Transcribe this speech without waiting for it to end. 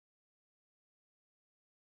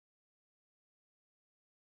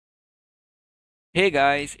Hey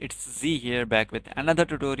guys, it's Z here back with another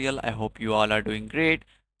tutorial. I hope you all are doing great.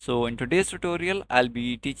 So in today's tutorial, I'll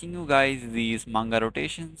be teaching you guys these manga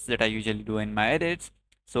rotations that I usually do in my edits.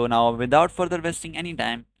 So now without further wasting any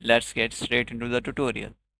time, let's get straight into the tutorial.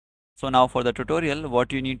 So now for the tutorial,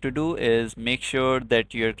 what you need to do is make sure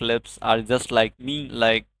that your clips are just like me,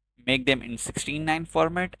 like make them in 16:9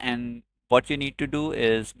 format. And what you need to do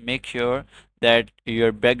is make sure that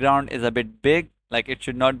your background is a bit big, like it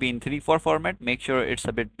should not be in 3:4 format. Make sure it's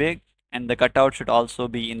a bit big and the cutout should also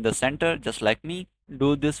be in the center, just like me. Do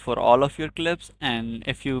this for all of your clips, and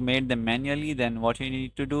if you made them manually, then what you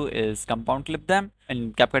need to do is compound clip them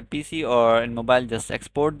in Capcut PC or in mobile. Just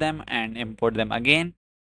export them and import them again.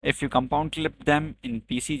 If you compound clip them in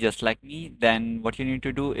PC just like me, then what you need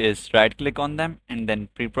to do is right click on them and then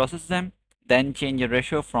pre-process them. Then change your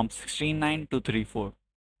ratio from 16:9 to 3:4.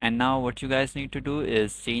 And now what you guys need to do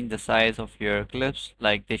is change the size of your clips,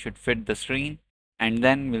 like they should fit the screen. And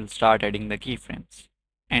then we'll start adding the keyframes.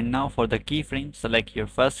 And now for the keyframe, select your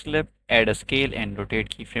first clip, add a scale and rotate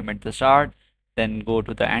keyframe at the start. Then go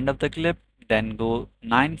to the end of the clip, then go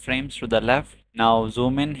 9 frames to the left. Now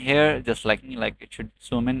zoom in here just like me, like it should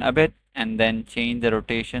zoom in a bit, and then change the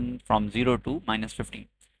rotation from 0 to -15.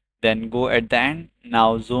 Then go at the end. Now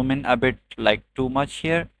zoom in a bit, like too much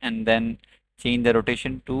here, and then change the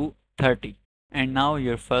rotation to 30. And now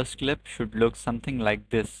your first clip should look something like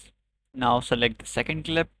this. Now select the second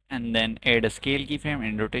clip and then add a scale keyframe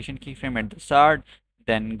and rotation keyframe at the start.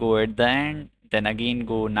 Then go at the end. Then again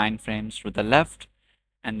go 9 frames to the left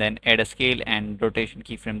and then add a scale and rotation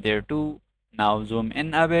keyframe there too. Now zoom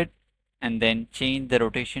in a bit and then change the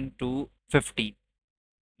rotation to 50.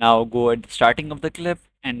 Now go at the starting of the clip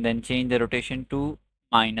and then change the rotation to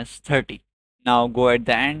 -30. Now go at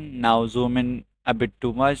the end. Now zoom in a bit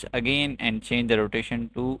too much again and change the rotation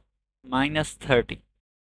to -30.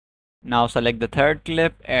 Now select the third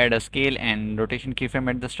clip, add a scale and rotation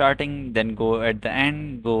keyframe at the starting, then go at the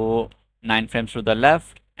end, go 9 frames to the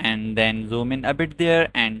left, and then zoom in a bit there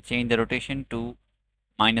and change the rotation to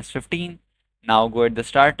 -15. Now go at the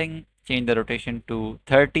starting, change the rotation to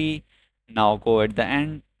 30. Now go at the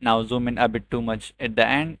end. Now zoom in a bit too much at the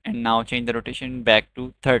end, and now change the rotation back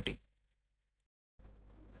to 30.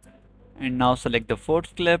 And now select the fourth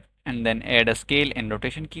clip and then add a scale and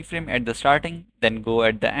rotation keyframe at the starting, then go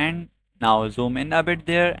at the end. Now zoom in a bit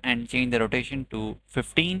there and change the rotation to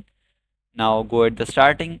 15. Now go at the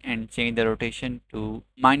starting and change the rotation to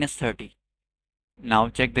 -30. Now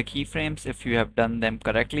check the keyframes if you have done them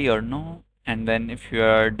correctly or no. And then if you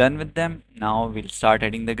are done with them, now we'll start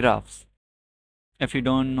adding the graphs. If you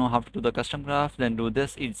don't know how to do the custom graph, then do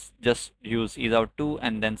this. It's just use ease out 2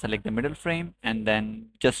 and then select the middle frame and then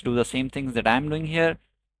just do the same things that I'm doing here.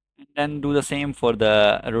 And then do the same for the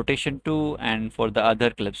rotation 2 and for the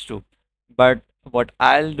other clips too. But what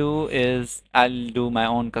I'll do is I'll do my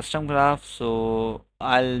own custom graph. So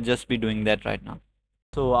I'll just be doing that right now.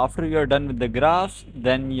 So after you're done with the graphs,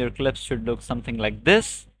 then your clips should look something like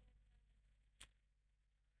this.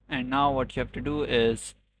 And now what you have to do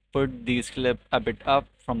is put these clips a bit up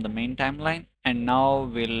from the main timeline. And now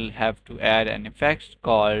we'll have to add an effect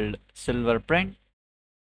called silver print.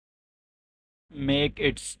 Make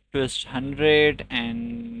its twist 100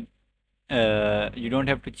 and you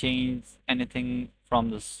don't have to change anything from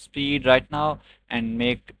the speed right now and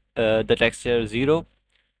make the texture 0.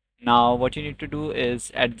 Now what you need to do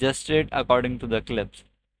is adjust it according to the clips.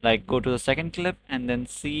 Like go to the second clip and then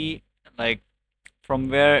see like from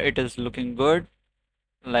where it is looking good.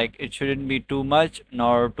 Like it shouldn't be too much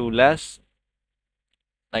nor too less.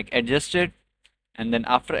 Like adjust it, and then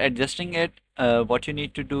after adjusting it, what you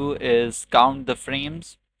need to do is count the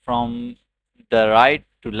frames from the right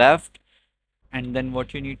to left, and then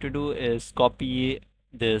what you need to do is copy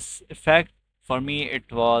this effect. For me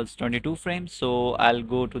it was 22 frames, so I'll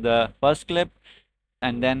go to the first clip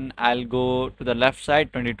and then I'll go to the left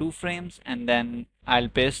side 22 frames and then I'll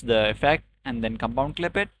paste the effect and then compound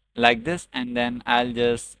clip it like this, and then I'll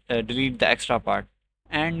just delete the extra part.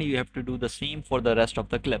 And you have to do the same for the rest of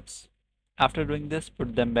the clips. After doing this,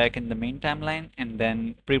 put them back in the main timeline and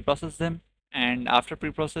then pre-process them. And after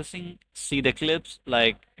pre-processing, see the clips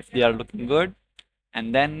like if they are looking good.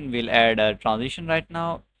 And then we'll add a transition right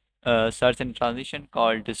now, a certain transition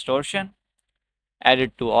called distortion. Add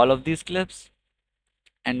it to all of these clips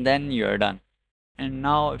and then you're done. And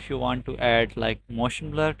now if you want to add like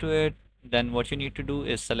motion blur to it, then what you need to do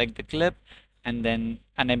is select the clip and then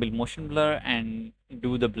enable motion blur and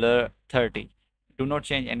do the blur 30. Do not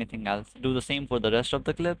change anything else. Do the same for the rest of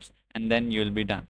the clips and then you'll be done.